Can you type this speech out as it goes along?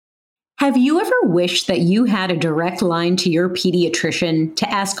Have you ever wished that you had a direct line to your pediatrician to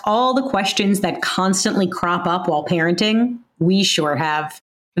ask all the questions that constantly crop up while parenting? We sure have.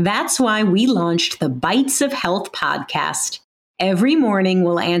 That's why we launched the Bites of Health podcast. Every morning,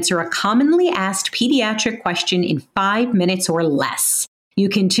 we'll answer a commonly asked pediatric question in 5 minutes or less. You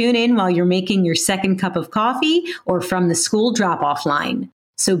can tune in while you're making your second cup of coffee or from the school drop-off line.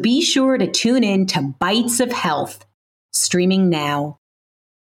 So be sure to tune in to Bites of Health, streaming now.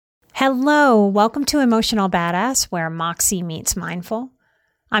 Hello, welcome to Emotional Badass, where Moxie meets Mindful.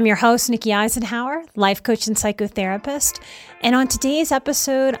 I'm your host, Nikki Eisenhower, life coach and psychotherapist. And on today's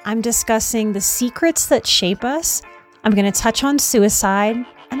episode, I'm discussing the secrets that shape us. I'm going to touch on suicide,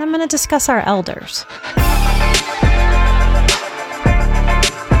 and I'm going to discuss our elders.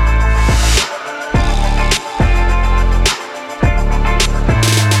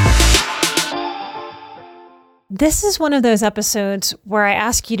 This is one of those episodes where I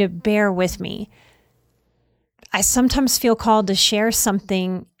ask you to bear with me. I sometimes feel called to share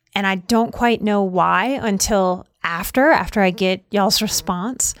something and I don't quite know why until after I get y'all's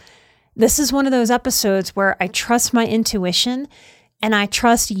response. This is one of those episodes where I trust my intuition and I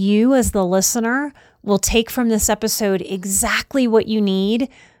trust you as the listener will take from this episode exactly what you need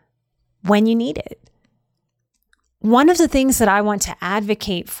when you need it. One of the things that I want to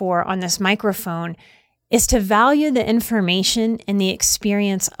advocate for on this microphone is to value the information and the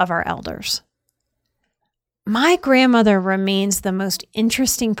experience of our elders. My grandmother remains the most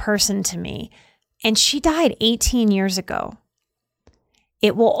interesting person to me, and she died 18 years ago.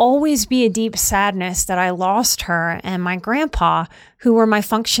 It will always be a deep sadness that I lost her and my grandpa, who were my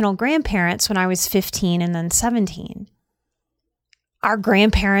functional grandparents when I was 15 and then 17. Our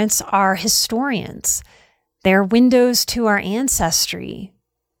grandparents are historians. They're windows to our ancestry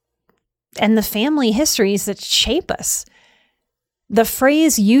and the family histories that shape us. The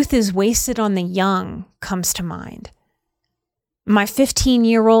phrase "youth is wasted on the young" comes to mind. My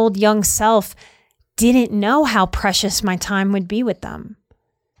 15-year-old young self didn't know how precious my time would be with them.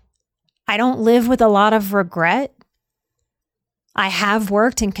 I don't live with a lot of regret. I have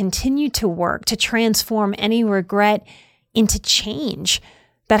worked and continue to work to transform any regret into change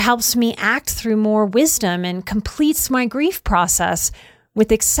that helps me act through more wisdom and completes my grief process with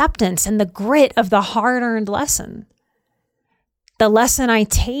acceptance and the grit of the hard-earned lesson. The lesson I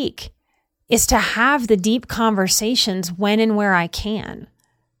take is to have the deep conversations when and where I can,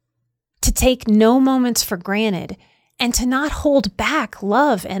 to take no moments for granted, and to not hold back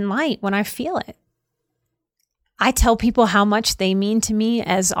love and light when I feel it. I tell people how much they mean to me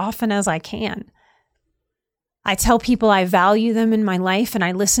as often as I can. I tell people I value them in my life and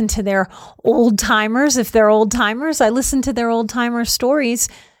I listen to their old timers. If they're old timers, I listen to their old timer stories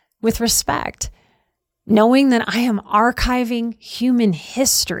with respect, knowing that I am archiving human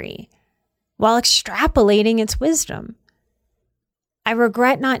history while extrapolating its wisdom. I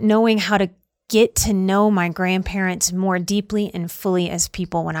regret not knowing how to get to know my grandparents more deeply and fully as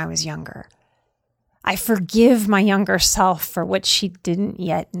people when I was younger. I forgive my younger self for what she didn't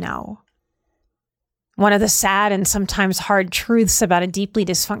yet know. One of the sad and sometimes hard truths about a deeply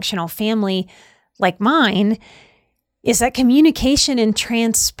dysfunctional family like mine is that communication and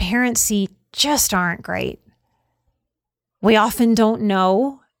transparency just aren't great. We often don't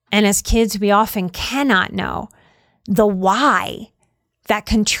know, and as kids, we often cannot know the why that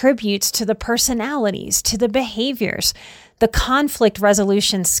contributes to the personalities, to the behaviors, the conflict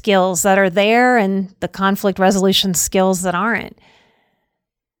resolution skills that are there and the conflict resolution skills that aren't.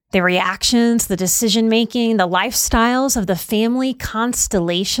 The reactions, the decision-making, the lifestyles of the family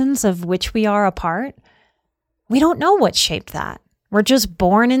constellations of which we are a part. We don't know what shaped that. We're just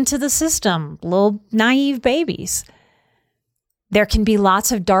born into the system, little naive babies. There can be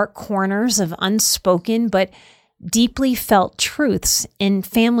lots of dark corners of unspoken but deeply felt truths in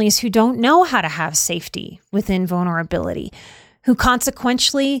families who don't know how to have safety within vulnerability, who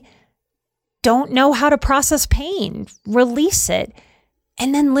consequently don't know how to process pain, release it,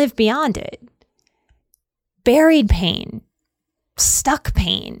 and then live beyond it. Buried pain, stuck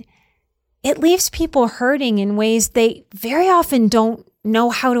pain, it leaves people hurting in ways they very often don't know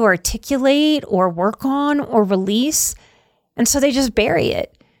how to articulate or work on or release, and so they just bury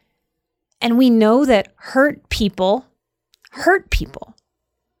it. And we know that hurt people hurt people.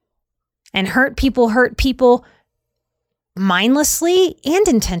 And hurt people mindlessly and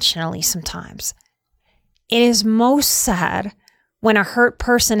intentionally sometimes. It is most sad when a hurt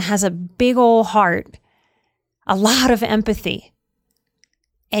person has a big old heart, a lot of empathy,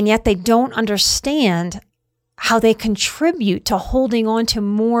 and yet they don't understand how they contribute to holding on to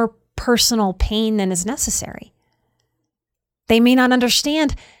more personal pain than is necessary. They may not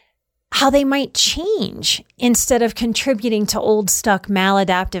understand how they might change instead of contributing to old, stuck,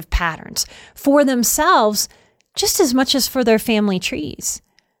 maladaptive patterns for themselves just as much as for their family trees.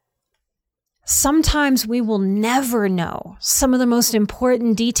 Sometimes we will never know some of the most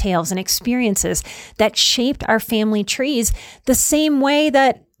important details and experiences that shaped our family trees the same way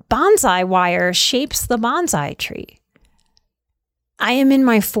that bonsai wire shapes the bonsai tree. I am in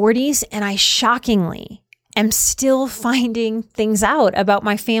my 40s and I shockingly am still finding things out about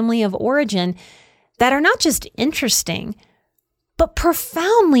my family of origin that are not just interesting, but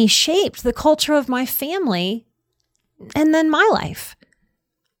profoundly shaped the culture of my family and then my life.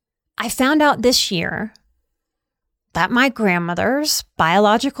 I found out this year that my grandmother's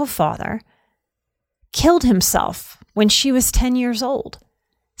biological father killed himself when she was 10 years old,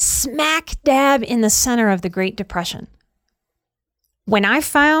 smack dab in the center of the Great Depression. When I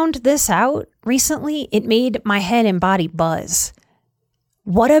found this out recently, it made my head and body buzz.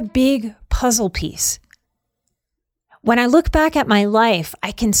 What a big puzzle piece. When I look back at my life,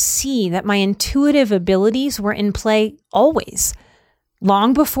 I can see that my intuitive abilities were in play always.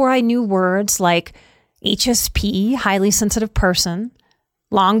 Long before I knew words like HSP, highly sensitive person,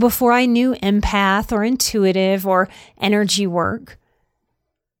 long before I knew empath or intuitive or energy work,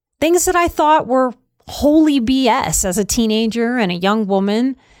 things that I thought were holy BS as a teenager and a young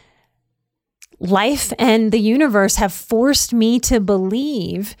woman, life and the universe have forced me to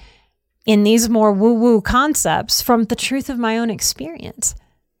believe in these more woo-woo concepts from the truth of my own experience.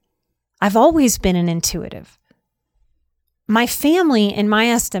 I've always been an intuitive. My family, in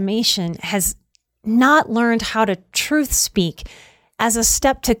my estimation, has not learned how to truth speak as a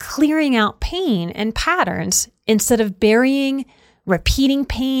step to clearing out pain and patterns instead of burying, repeating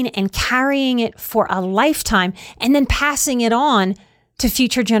pain and carrying it for a lifetime and then passing it on to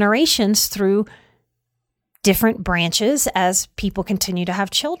future generations through different branches as people continue to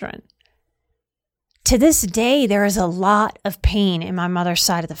have children. To this day, there is a lot of pain in my mother's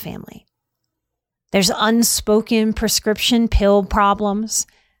side of the family. There's unspoken prescription pill problems,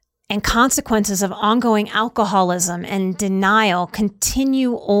 and consequences of ongoing alcoholism and denial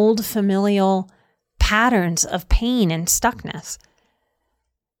continue old familial patterns of pain and stuckness.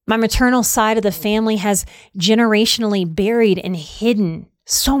 My maternal side of the family has generationally buried and hidden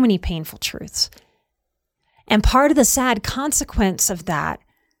so many painful truths. And part of the sad consequence of that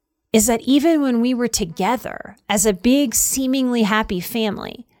is that even when we were together as a big, seemingly happy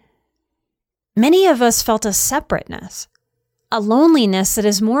family, many of us felt a separateness, a loneliness that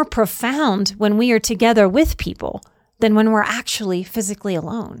is more profound when we are together with people than when we're actually physically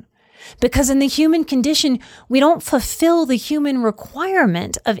alone. Because in the human condition, we don't fulfill the human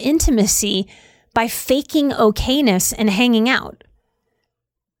requirement of intimacy by faking okayness and hanging out.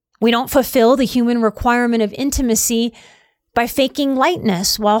 We don't fulfill the human requirement of intimacy by faking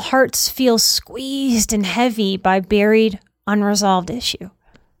lightness while hearts feel squeezed and heavy by buried, unresolved issue.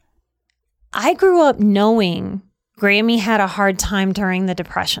 I grew up knowing Grammy had a hard time during the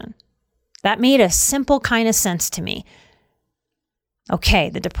Depression. That made a simple kind of sense to me. Okay,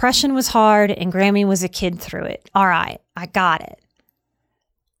 the Depression was hard and Grammy was a kid through it. All right, I got it.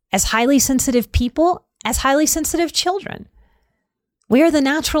 As highly sensitive people, as highly sensitive children, we are the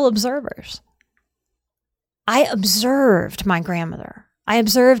natural observers. I observed my grandmother. I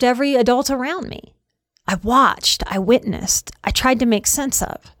observed every adult around me. I watched, I witnessed, I tried to make sense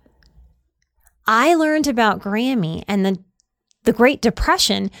of. I learned about Grammy and the Great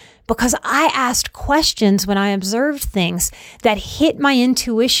Depression because I asked questions when I observed things that hit my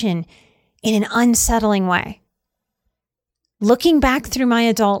intuition in an unsettling way. Looking back through my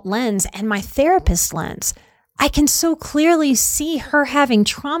adult lens and my therapist lens, I can so clearly see her having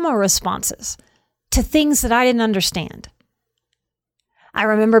trauma responses to things that I didn't understand. I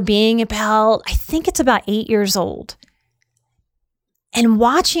remember being about 8 years old, and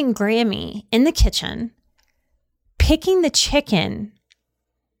watching Grammy in the kitchen, picking the chicken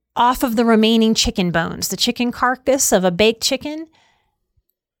off of the remaining chicken bones, the chicken carcass of a baked chicken,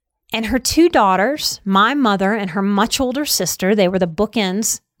 and her two daughters, my mother and her much older sister, they were the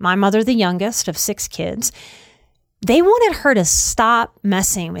bookends, my mother the youngest of 6 kids, they wanted her to stop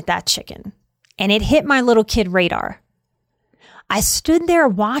messing with that chicken, and it hit my little kid radar. I stood there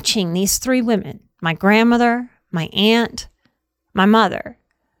watching these 3 women, my grandmother, my aunt, my mother,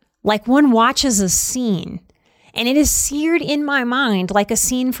 like one watches a scene, and it is seared in my mind like a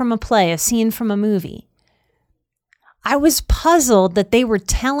scene from a play, a scene from a movie. I was puzzled that they were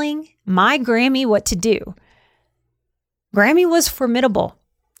telling my Grammy what to do. Grammy was formidable.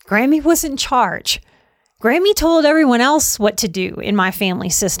 Grammy was in charge. Grammy told everyone else what to do in my family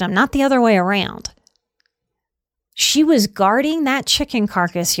system, not the other way around. She was guarding that chicken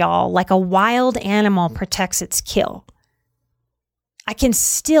carcass, y'all, like a wild animal protects its kill. I can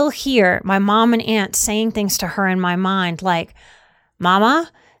still hear my mom and aunt saying things to her in my mind like,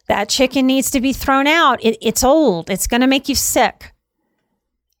 Mama, that chicken needs to be thrown out. It's old. It's going to make you sick.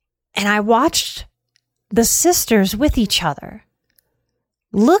 And I watched the sisters with each other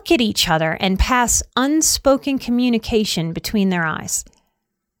look at each other and pass unspoken communication between their eyes.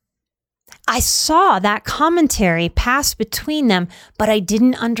 I saw that commentary pass between them, but I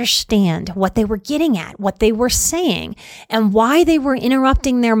didn't understand what they were getting at, what they were saying, and why they were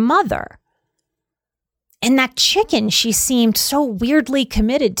interrupting their mother. And that chicken she seemed so weirdly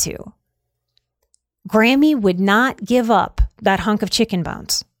committed to. Grammy would not give up that hunk of chicken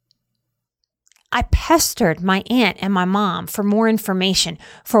bones. I pestered my aunt and my mom for more information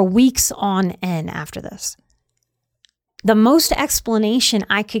for weeks on end after this. The most explanation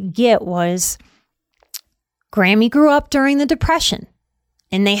I could get was Grammy grew up during the Depression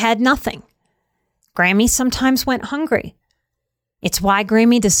and they had nothing. Grammy sometimes went hungry. It's why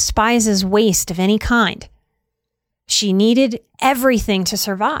Grammy despises waste of any kind. She needed everything to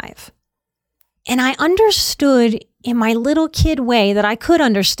survive. And I understood in my little kid way that I could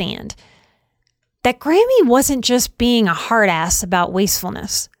understand that Grammy wasn't just being a hard ass about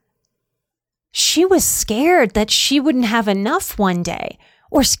wastefulness. She was scared that she wouldn't have enough one day,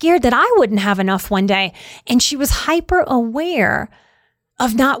 or scared that I wouldn't have enough one day. And she was hyper aware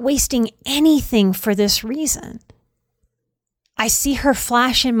of not wasting anything for this reason. I see her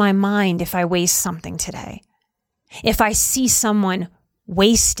flash in my mind if I waste something today. If I see someone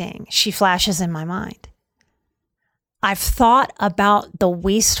wasting, she flashes in my mind. I've thought about the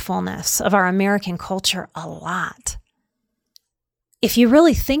wastefulness of our American culture a lot. If you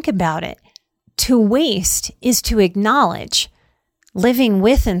really think about it, to waste is to acknowledge living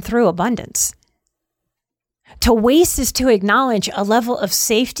with and through abundance. To waste is to acknowledge a level of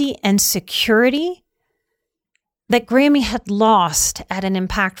safety and security that Grammy had lost at an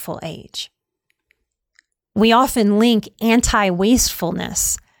impactful age. We often link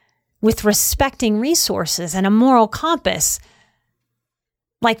anti-wastefulness with respecting resources and a moral compass,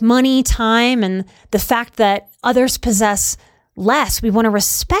 like money, time, and the fact that others possess less. We want to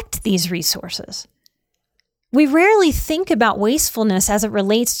respect these resources. We rarely think about wastefulness as it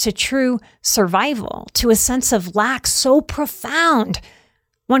relates to true survival, to a sense of lack so profound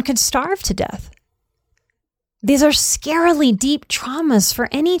one could starve to death. These are scarily deep traumas for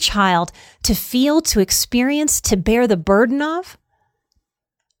any child to feel, to experience, to bear the burden of.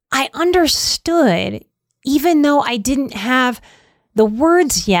 I understood, even though I didn't have the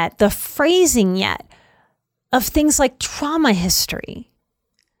words yet, the phrasing yet, of things like trauma history.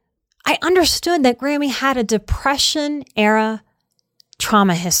 I understood that Grammy had a Depression-era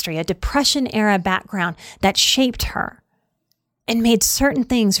trauma history, a Depression-era background that shaped her and made certain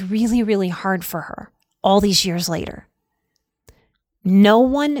things really, really hard for her all these years later. No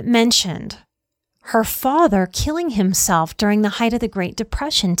one mentioned her father killing himself during the height of the Great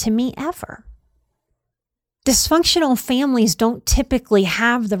Depression to me ever. Dysfunctional families don't typically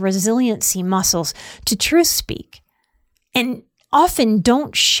have the resiliency muscles to truth speak and often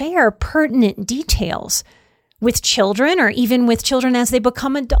don't share pertinent details with children or even with children as they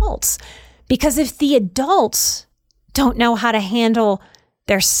become adults. Because if the adults don't know how to handle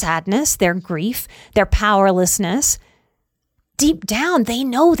their sadness, their grief, their powerlessness, deep down, they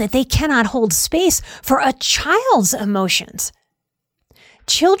know that they cannot hold space for a child's emotions.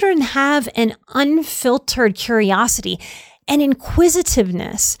 Children have an unfiltered curiosity and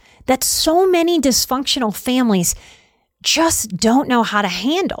inquisitiveness that so many dysfunctional families just don't know how to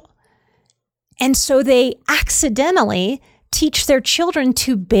handle. And so they accidentally teach their children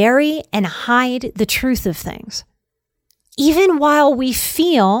to bury and hide the truth of things. Even while we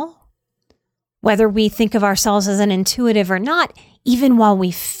feel, whether we think of ourselves as an intuitive or not, even while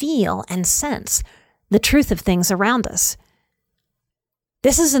we feel and sense the truth of things around us.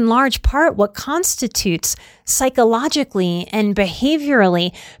 This is in large part what constitutes psychologically and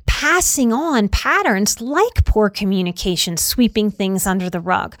behaviorally passing on patterns like poor communication, sweeping things under the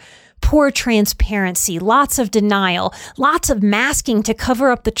rug, poor transparency, lots of denial, lots of masking to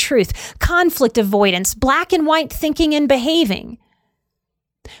cover up the truth, conflict avoidance, black and white thinking and behaving.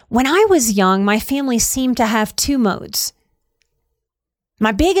 When I was young, my family seemed to have two modes.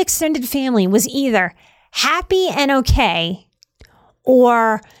 My big extended family was either happy and okay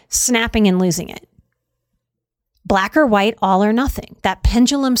or snapping and losing it. Black or white, all or nothing. That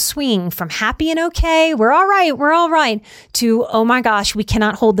pendulum swing from happy and okay, we're all right, to, oh my gosh, we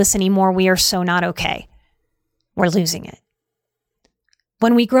cannot hold this anymore. We are so not okay. We're losing it.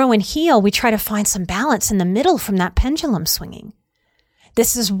 When we grow and heal, we try to find some balance in the middle from that pendulum swinging.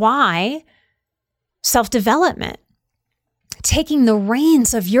 This is why self-development, taking the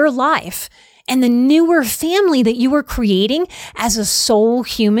reins of your life and the newer family that you are creating as a soul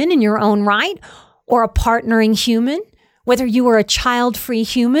human in your own right, or a partnering human, whether you are a child-free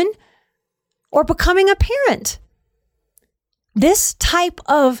human or becoming a parent. This type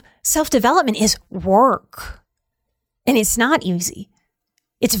of self-development is work, and it's not easy.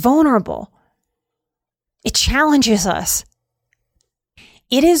 It's vulnerable. It challenges us.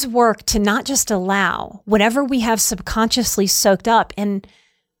 It is work to not just allow whatever we have subconsciously soaked up in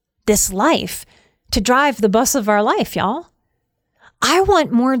this life to drive the bus of our life, y'all. I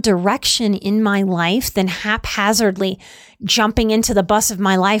want more direction in my life than haphazardly jumping into the bus of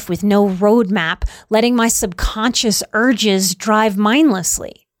my life with no roadmap, letting my subconscious urges drive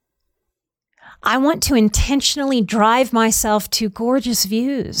mindlessly. I want to intentionally drive myself to gorgeous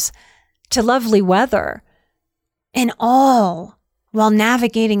views, to lovely weather, and all while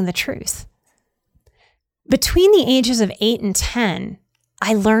navigating the truth. Between the ages of 8 and 10,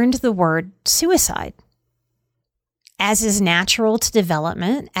 I learned the word suicide. As is natural to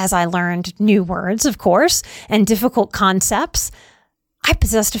development, as I learned new words, of course, and difficult concepts, I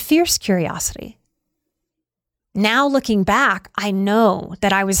possessed a fierce curiosity. Now looking back, I know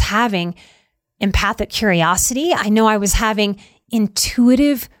that I was having empathic curiosity. I know I was having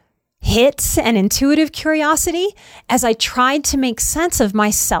intuitive hits and intuitive curiosity as I tried to make sense of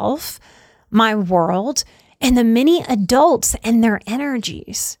myself, my world, and the many adults and their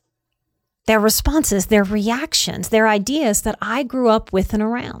energies, their responses, their reactions, their ideas that I grew up with and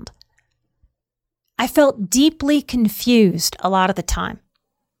around. I felt deeply confused a lot of the time.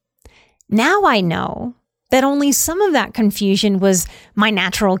 Now I know that only some of that confusion was my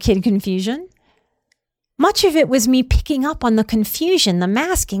natural kid confusion. Much of it was me picking up on the confusion, the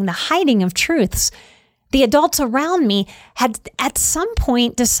masking, the hiding of truths the adults around me had at some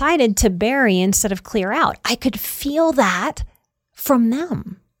point decided to bury instead of clear out. I could feel that from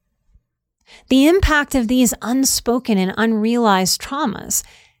them. The impact of these unspoken and unrealized traumas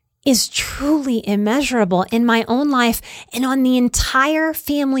is truly immeasurable in my own life and on the entire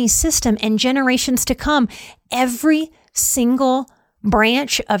family system and generations to come. Every single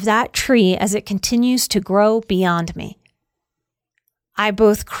branch of that tree as it continues to grow beyond me. I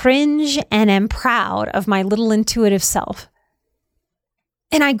both cringe and am proud of my little intuitive self.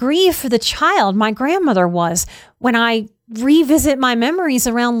 And I grieve for the child my grandmother was when I revisit my memories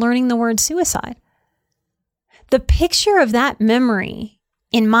around learning the word suicide. The picture of that memory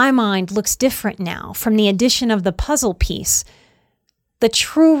in my mind looks different now from the addition of the puzzle piece, the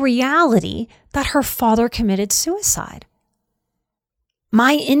true reality that her father committed suicide.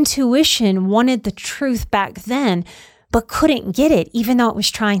 My intuition wanted the truth back then, but couldn't get it, even though it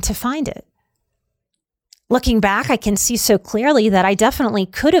was trying to find it. Looking back, I can see so clearly that I definitely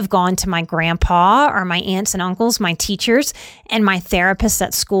could have gone to my grandpa or my aunts and uncles, my teachers, and my therapists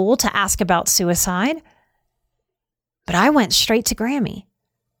at school to ask about suicide. But I went straight to Grammy.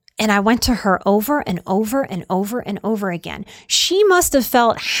 And I went to her over and over and over and over again. She must have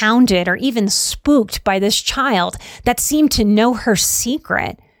felt hounded or even spooked by this child that seemed to know her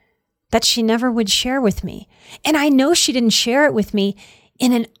secret that she never would share with me. And I know she didn't share it with me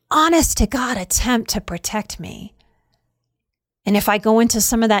in an honest-to-God attempt to protect me. And if I go into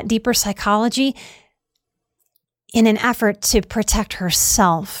some of that deeper psychology, in an effort to protect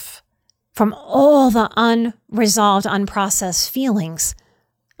herself from all the unresolved, unprocessed feelings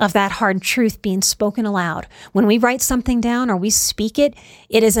of that hard truth being spoken aloud. When we write something down or we speak it,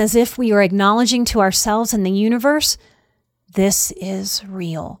 it is as if we are acknowledging to ourselves and the universe, this is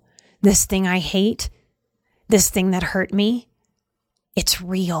real. This thing I hate, this thing that hurt me, it's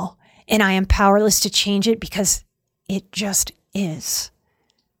real. And I am powerless to change it because it just is.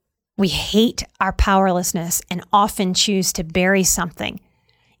 We hate our powerlessness and often choose to bury something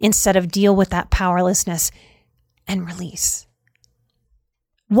instead of deal with that powerlessness and release.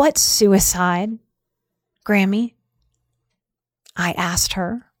 What's suicide, Grammy? I asked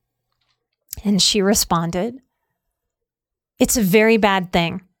her, and she responded, it's a very bad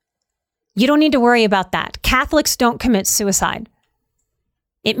thing. You don't need to worry about that. Catholics don't commit suicide.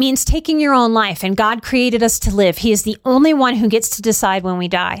 It means taking your own life, and God created us to live. He is the only one who gets to decide when we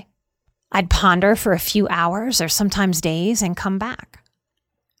die. I'd ponder for a few hours or sometimes days and come back.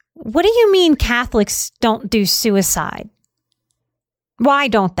 What do you mean Catholics don't do suicide? Why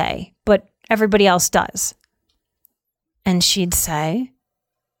don't they? But everybody else does. And she'd say,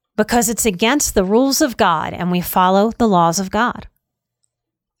 because it's against the rules of God and we follow the laws of God.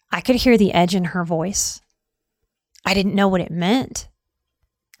 I could hear the edge in her voice. I didn't know what it meant.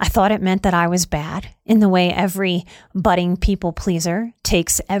 I thought it meant that I was bad, in the way every budding people pleaser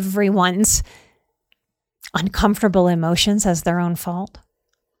takes everyone's uncomfortable emotions as their own fault.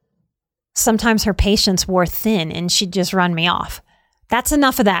 Sometimes her patience wore thin and she'd just run me off. That's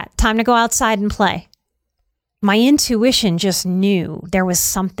enough of that. Time to go outside and play. My intuition just knew there was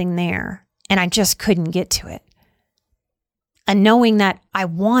something there and I just couldn't get to it. A knowing that I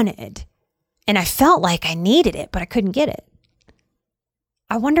wanted and I felt like I needed it, but I couldn't get it.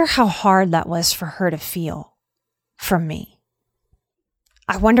 I wonder how hard that was for her to feel from me.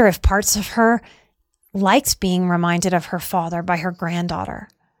 I wonder if parts of her liked being reminded of her father by her granddaughter,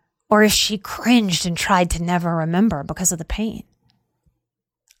 or if she cringed and tried to never remember because of the pain.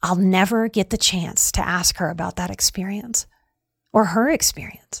 I'll never get the chance to ask her about that experience or her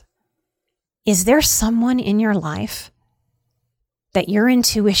experience. Is there someone in your life that your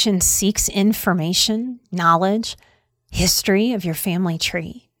intuition seeks information, knowledge, history of your family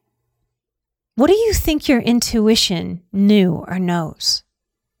tree? What do you think your intuition knew or knows?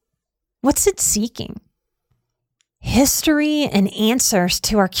 What's it seeking? History and answers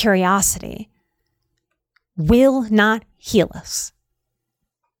to our curiosity will not heal us.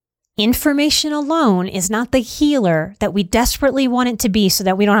 Information alone is not the healer that we desperately want it to be so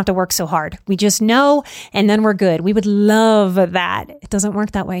that we don't have to work so hard. We just know and then we're good. We would love that. It doesn't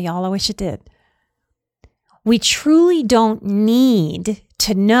work that way, y'all. I wish it did. We truly don't need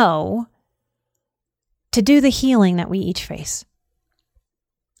to know to do the healing that we each face.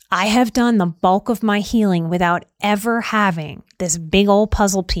 I have done the bulk of my healing without ever having this big old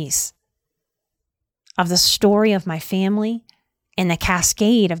puzzle piece of the story of my family and the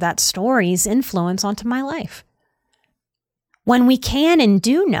cascade of that story's influence onto my life. When we can and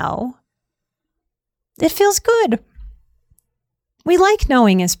do know, it feels good. We like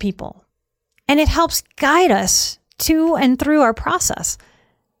knowing as people, and it helps guide us to and through our process.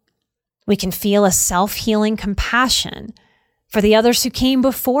 We can feel a self-healing compassion for the others who came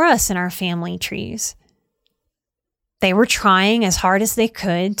before us in our family trees. They were trying as hard as they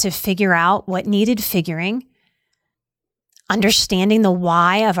could to figure out what needed figuring. Understanding the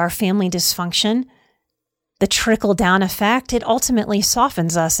why of our family dysfunction, the trickle-down effect, it ultimately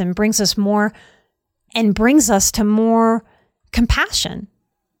softens us and brings us to more compassion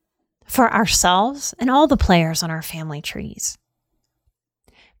for ourselves and all the players on our family trees.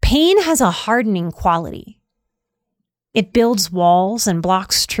 Pain has a hardening quality. It builds walls and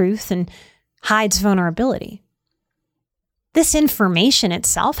blocks truth and hides vulnerability. This information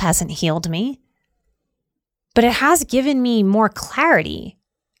itself hasn't healed me, but it has given me more clarity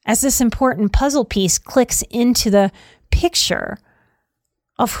as this important puzzle piece clicks into the picture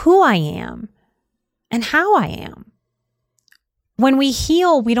of who I am and how I am. When we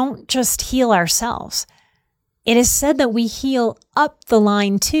heal, we don't just heal ourselves. It is said that we heal up the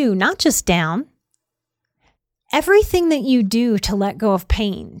line too, not just down. Everything that you do to let go of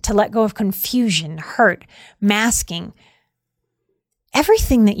pain, to let go of confusion, hurt, masking,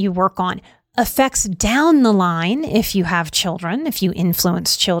 everything that you work on affects down the line if you have children, if you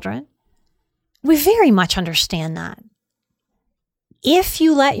influence children. We very much understand that. If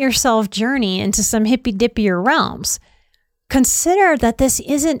you let yourself journey into some hippy-dippier realms, consider that this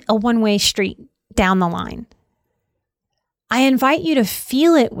isn't a one-way street down the line. I invite you to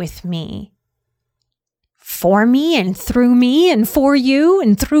feel it with me, for me and through me and for you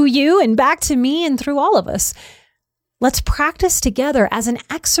and through you and back to me and through all of us. Let's practice together as an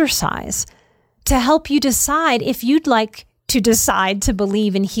exercise to help you decide if you'd like to decide to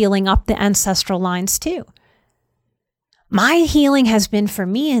believe in healing up the ancestral lines too. My healing has been for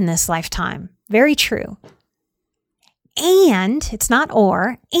me in this lifetime. Very true. And it's not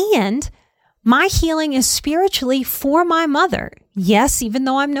or, and my healing is spiritually for my mother. Yes, even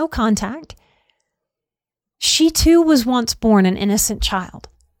though I'm no contact. She too was once born an innocent child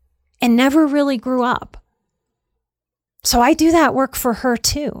and never really grew up. So I do that work for her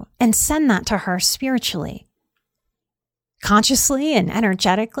too and send that to her spiritually, consciously and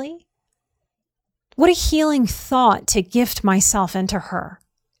energetically. What a healing thought to gift myself into her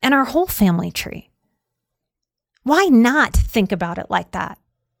and our whole family tree. Why not think about it like that?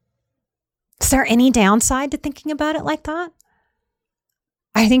 Is there any downside to thinking about it like that?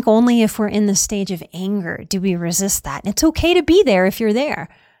 I think only if we're in the stage of anger do we resist that. And it's okay to be there if you're there.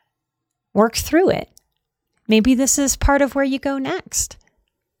 Work through it. Maybe this is part of where you go next.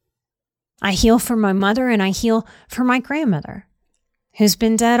 I heal for my mother and I heal for my grandmother, who's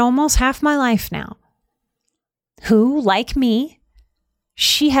been dead almost half my life now, who, like me,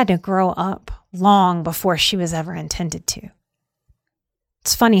 she had to grow up long before she was ever intended to.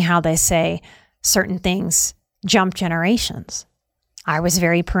 It's funny how they say certain things jump generations. I was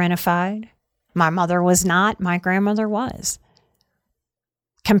very parentified. My mother was not. My grandmother was.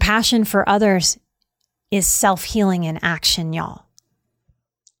 Compassion for others is self-healing in action, y'all.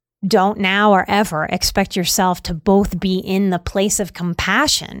 Don't now or ever expect yourself to both be in the place of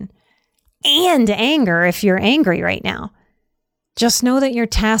compassion and anger if you're angry right now. Just know that your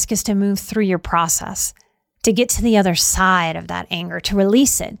task is to move through your process, to get to the other side of that anger, to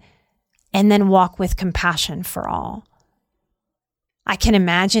release it, and then walk with compassion for all. I can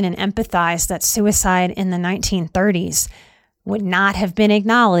imagine and empathize that suicide in the 1930s would not have been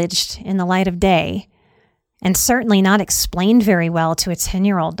acknowledged in the light of day, and certainly not explained very well to a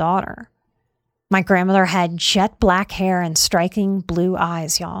 10-year-old daughter. My grandmother had jet black hair and striking blue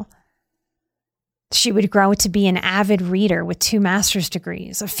eyes, y'all. She would grow to be an avid reader with 2 master's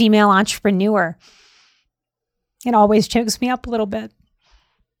degrees, a female entrepreneur. It always chokes me up a little bit.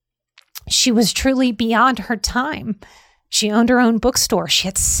 She was truly beyond her time. She owned her own bookstore. She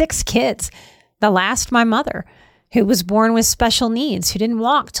had 6 kids, the last my mother, who was born with special needs, who didn't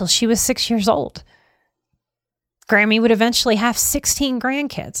walk till she was 6 years old. Grammy would eventually have 16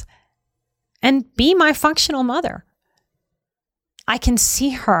 grandkids and be my functional mother. I can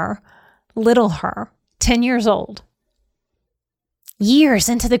see her, little her, 10 years old, years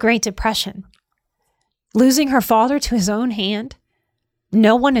into the Great Depression, losing her father to his own hand,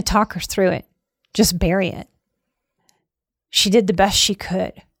 no one to talk her through it, just bury it. She did the best she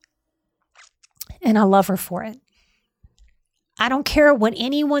could, and I love her for it. I don't care what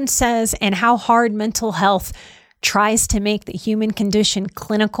anyone says and how hard mental health tries to make the human condition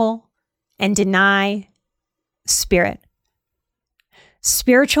clinical and deny spirit.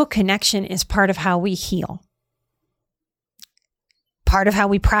 Spiritual connection is part of how we heal, part of how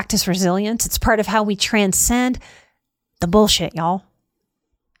we practice resilience. It's part of how we transcend the bullshit, y'all.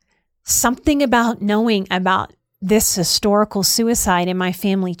 Something about knowing about this historical suicide in my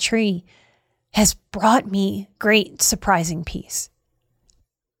family tree has brought me great surprising peace.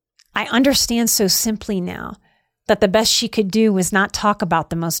 I understand so simply now that the best she could do was not talk about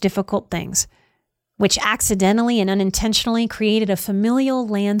the most difficult things, which accidentally and unintentionally created a familial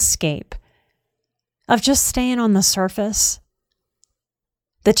landscape of just staying on the surface.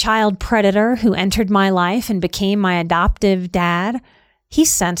 The child predator who entered my life and became my adoptive dad, he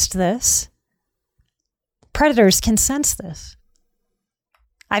sensed this. Predators can sense this.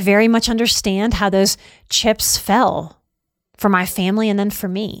 I very much understand how those chips fell for my family and then for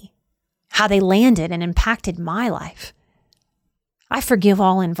me, how they landed and impacted my life. I forgive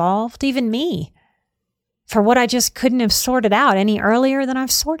all involved, even me, for what I just couldn't have sorted out any earlier than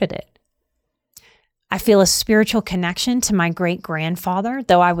I've sorted it. I feel a spiritual connection to my great-grandfather,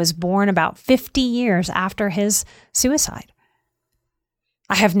 though I was born about 50 years after his suicide.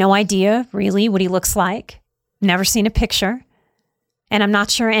 I have no idea really what he looks like, never seen a picture, and I'm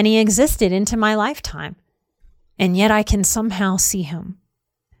not sure any existed into my lifetime. And yet I can somehow see him.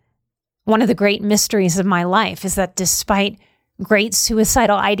 One of the great mysteries of my life is that despite great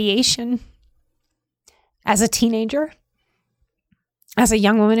suicidal ideation as a teenager, as a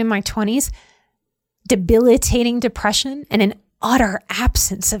young woman in my 20s, debilitating depression, and an utter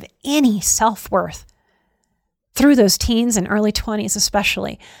absence of any self-worth, through those teens and early 20s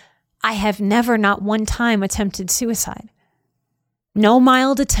especially, I have never, not one time, attempted suicide. No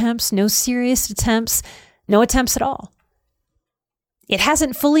mild attempts, no serious attempts, no attempts at all. It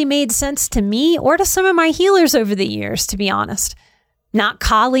hasn't fully made sense to me or to some of my healers over the years, to be honest. Not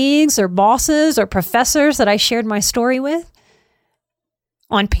colleagues or bosses or professors that I shared my story with.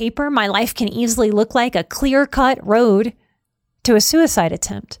 On paper, my life can easily look like a clear-cut road to a suicide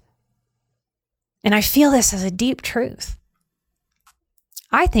attempt. And I feel this as a deep truth.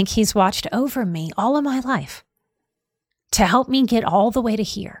 I think he's watched over me all of my life to help me get all the way to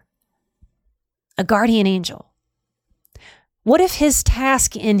here. A guardian angel. What if his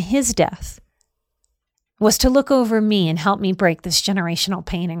task in his death was to look over me and help me break this generational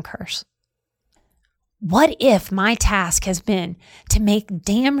pain and curse? What if my task has been to make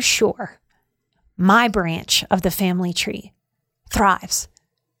damn sure my branch of the family tree thrives?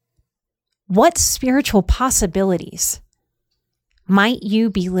 What spiritual possibilities might you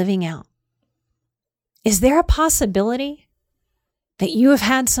be living out? Is there a possibility that you have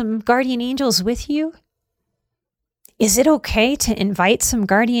had some guardian angels with you? Is it okay to invite some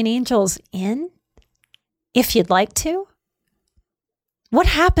guardian angels in if you'd like to? What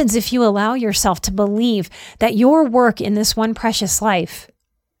happens if you allow yourself to believe that your work in this one precious life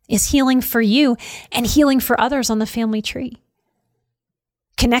is healing for you and healing for others on the family tree?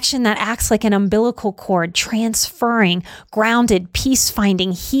 Connection that acts like an umbilical cord, transferring, grounded,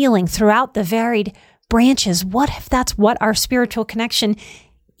 peace-finding healing throughout the varied branches? What if that's what our spiritual connection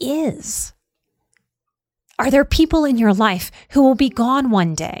is? Are there people in your life who will be gone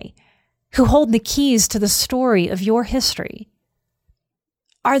one day, who hold the keys to the story of your history?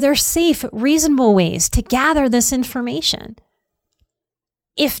 Are there safe, reasonable ways to gather this information?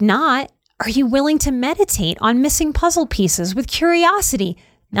 If not, are you willing to meditate on missing puzzle pieces with curiosity,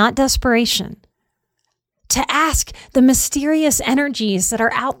 not desperation? To ask the mysterious energies that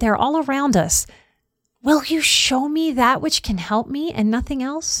are out there all around us, will you show me that which can help me and nothing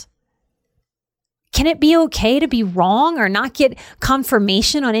else? Can it be okay to be wrong or not get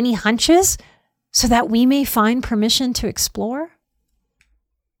confirmation on any hunches so that we may find permission to explore?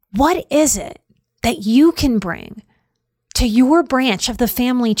 What is it that you can bring to your branch of the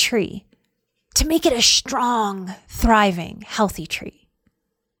family tree to make it a strong, thriving, healthy tree?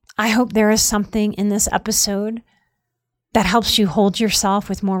 I hope there is something in this episode that helps you hold yourself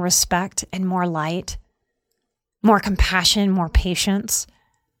with more respect and more light, more compassion, more patience,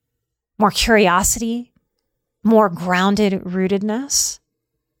 more curiosity, more grounded rootedness.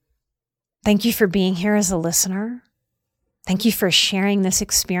 Thank you for being here as a listener. Thank you for sharing this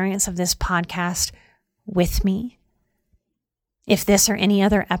experience of this podcast with me. If this or any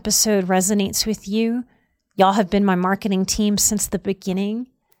other episode resonates with you, y'all have been my marketing team since the beginning.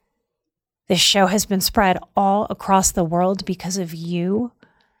 This show has been spread all across the world because of you.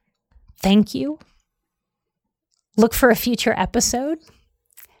 Thank you. Look for a future episode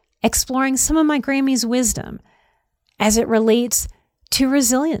exploring some of my Grammy's wisdom as it relates to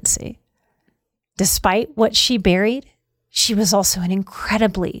resiliency. Despite what she buried, she was also an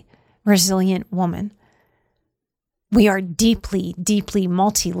incredibly resilient woman. We are deeply, deeply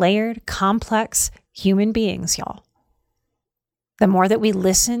multi-layered, complex human beings, y'all. The more that we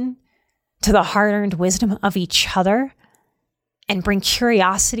listen to the hard-earned wisdom of each other and bring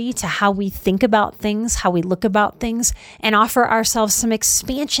curiosity to how we think about things, how we look about things, and offer ourselves some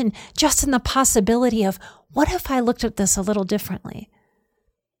expansion just in the possibility of, what if I looked at this a little differently?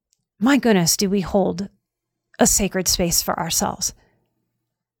 My goodness, do we hold a sacred space for ourselves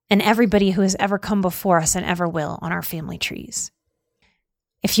and everybody who has ever come before us and ever will on our family trees.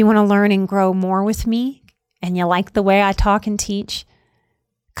 If you want to learn and grow more with me and you like the way I talk and teach,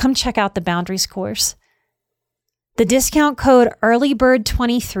 come check out the Boundaries course. The discount code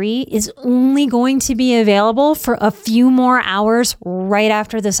EARLYBIRD23 is only going to be available for a few more hours right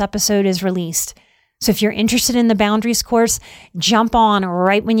after this episode is released. So if you're interested in the Boundaries course, jump on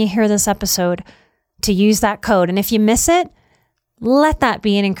right when you hear this episode to use that code. And if you miss it, let that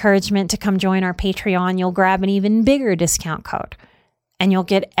be an encouragement to come join our Patreon. You'll grab an even bigger discount code and you'll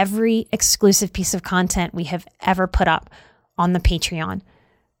get every exclusive piece of content we have ever put up on the Patreon.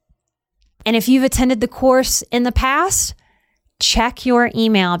 And if you've attended the course in the past, check your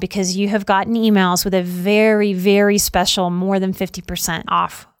email because you have gotten emails with a very, very special more than 50%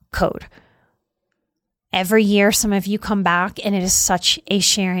 off code. Every year, some of you come back and it is such a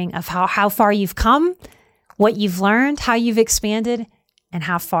sharing of how far you've come, what you've learned, how you've expanded, and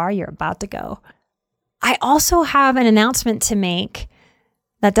how far you're about to go. I also have an announcement to make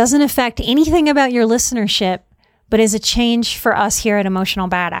that doesn't affect anything about your listenership, but is a change for us here at Emotional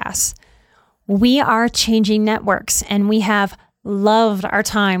Badass. We are changing networks and we have loved our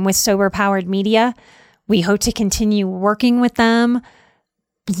time with Sober Powered Media. We hope to continue working with them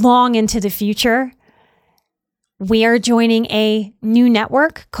long into the future. We are joining a new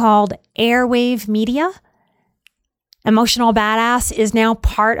network called Airwave Media. Emotional Badass is now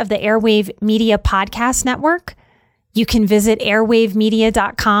part of the Airwave Media podcast network. You can visit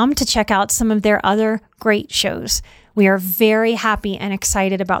airwavemedia.com to check out some of their other great shows. We are very happy and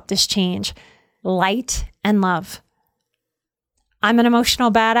excited about this change. Light and love. I'm an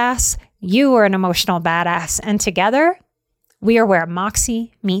emotional badass. You are an emotional badass. And together, we are where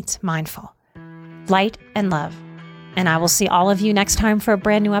Moxie meets mindful. Light and love. And I will see all of you next time for a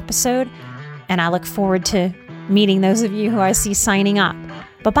brand new episode. And I look forward to meeting those of you who I see signing up.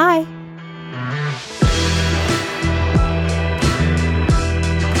 Bye-bye.